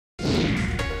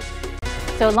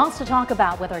So lots to talk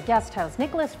about with our guest host,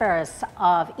 Nicholas Ferres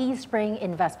of Eastspring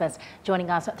Investments, joining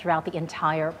us throughout the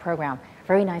entire program.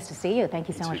 Very nice to see you. Thank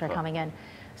you so much for coming in.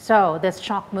 So this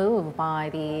shock move by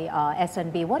the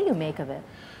SNB, what do you make of it?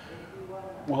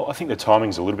 Well, I think the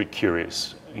timing's a little bit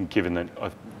curious, and given that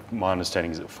my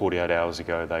understanding is that 48 hours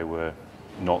ago they were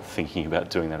not thinking about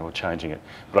doing that or changing it.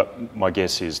 But my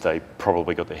guess is they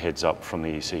probably got the heads up from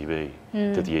the ECB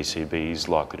that the ECB is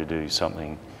likely to do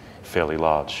something fairly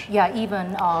large. Yeah,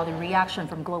 even the reaction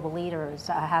from global leaders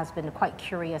has been quite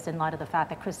curious in light of the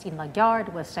fact that Christine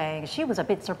Lagarde was saying she was a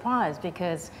bit surprised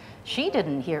because she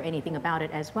didn't hear anything about it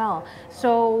as well.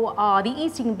 So the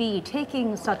ECB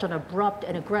taking such an abrupt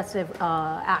and aggressive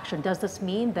action, does this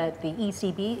mean that the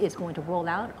ECB is going to roll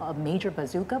out a major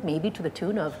bazooka, maybe to the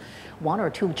tune of 1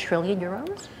 or 2 trillion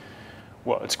euros?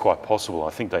 Well, it's quite possible.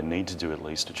 I think they need to do at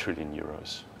least €1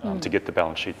 trillion to get the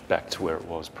balance sheet back to where it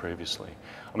was previously.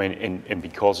 I mean, and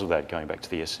because of that, going back to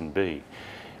the SNB,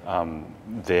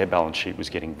 their balance sheet was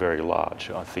getting very large.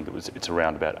 I think it's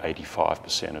around about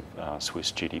 85% of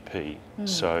Swiss GDP.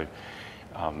 So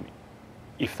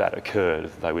if that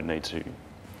occurred, they would need to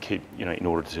keep, in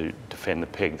order to defend the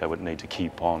peg, they would need to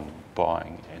keep on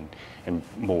buying and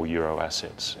more euro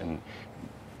assets. And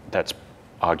that's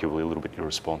arguably a little bit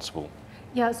irresponsible.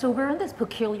 Yeah, so we're in this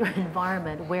peculiar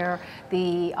environment where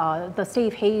the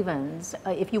safe havens,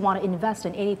 if you want to invest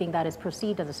in anything that is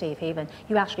perceived as a safe haven,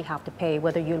 you actually have to pay,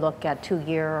 whether you look at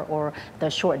 2-year or the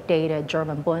short-dated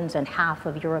German bonds and half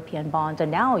of European bonds,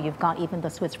 and now you've got even the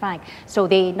Swiss franc. So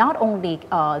they not only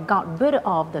got rid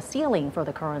of the ceiling for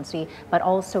the currency, but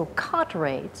also cut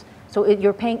rates. So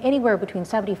you're paying anywhere between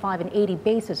 75 and 80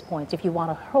 basis points if you want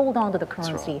to hold on to the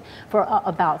currency for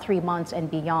about 3 months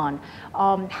and beyond.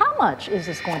 How much is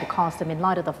this going to cost them in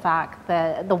light of the fact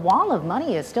that the wall of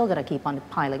money is still going to keep on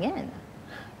piling in?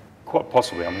 Quite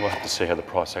possibly. I mean, we'll have to see how the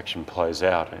price action plays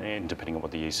out, and depending on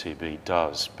what the ECB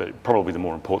does. But probably the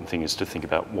more important thing is to think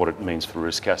about what it means for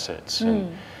risk assets.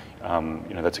 And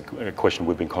that's a question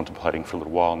we've been contemplating for a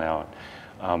little while now.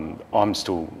 I'm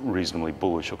still reasonably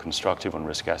bullish or constructive on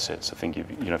risk assets. I think,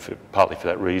 partly for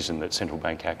that reason that central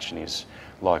bank action is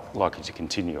likely to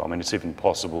continue. I mean, it's even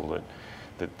possible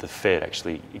that the Fed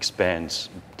actually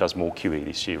does more QE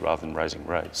this year rather than raising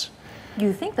rates.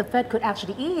 You think the Fed could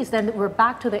actually ease, then we're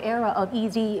back to the era of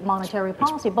easy monetary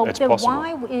policy. But then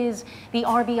why is the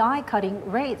RBI cutting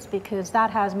rates? Because that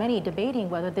has many debating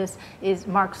whether this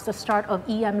marks the start of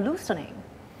EM loosening.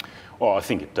 Well, I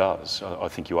think it does. I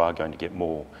think you are going to get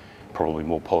probably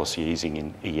more policy easing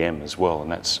in EM as well,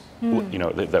 and that's,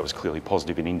 that was clearly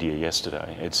positive in India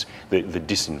yesterday. It's the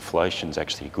disinflation is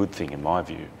actually a good thing in my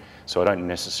view. So I don't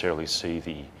necessarily see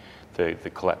the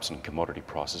collapse in commodity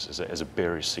prices as a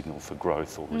bearish signal for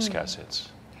growth or risk assets.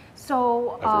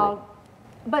 So,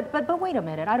 but wait a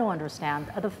minute, I don't understand.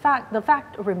 The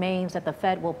fact remains that the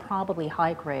Fed will probably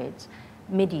hike rates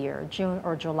mid-year, June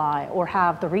or July, or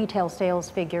have the retail sales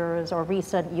figures or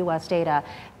recent U.S. data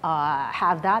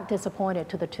have that disappointed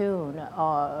to the tune,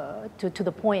 to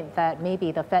the point that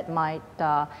maybe the Fed might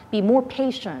be more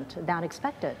patient than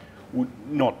expected?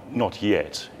 Not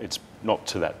yet. It's not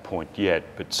to that point yet,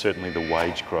 but certainly the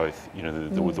wage growth,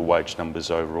 the wage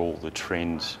numbers overall, the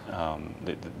trend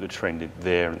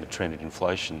there and the trend in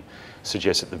inflation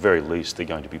suggests at the very least they're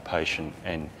going to be patient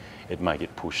and it may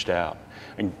get pushed out.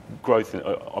 And growth,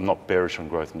 I'm not bearish on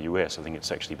growth in the US. I think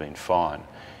it's actually been fine.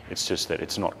 It's just that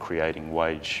it's not creating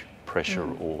wage pressure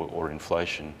or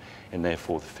inflation, and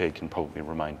therefore the Fed can probably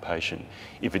remain patient.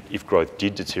 If growth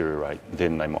did deteriorate,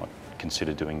 then they might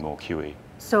consider doing more QE.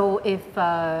 So if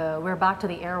we're back to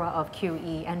the era of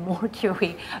QE and more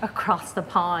QE across the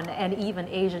pond, and even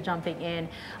Asia jumping in,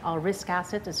 risk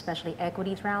assets, especially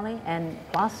equities rally, and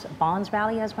plus bonds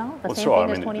rally as well, the same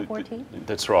thing as 2014?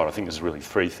 That's right. I think there's really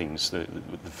 3 things. The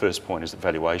first point is that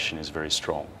valuation is very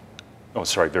strong. Oh,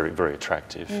 sorry, very, very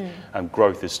attractive.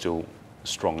 Growth is still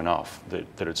strong enough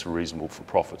that it's reasonable for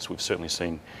profits. We've certainly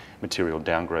seen material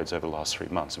downgrades over the last 3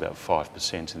 months, about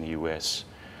 5% in the US.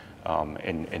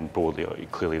 And broadly,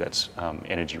 clearly that's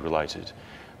energy related.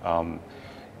 And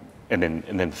then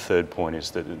the third point is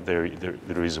that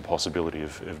there is a possibility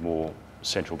of more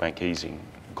central bank easing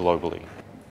globally.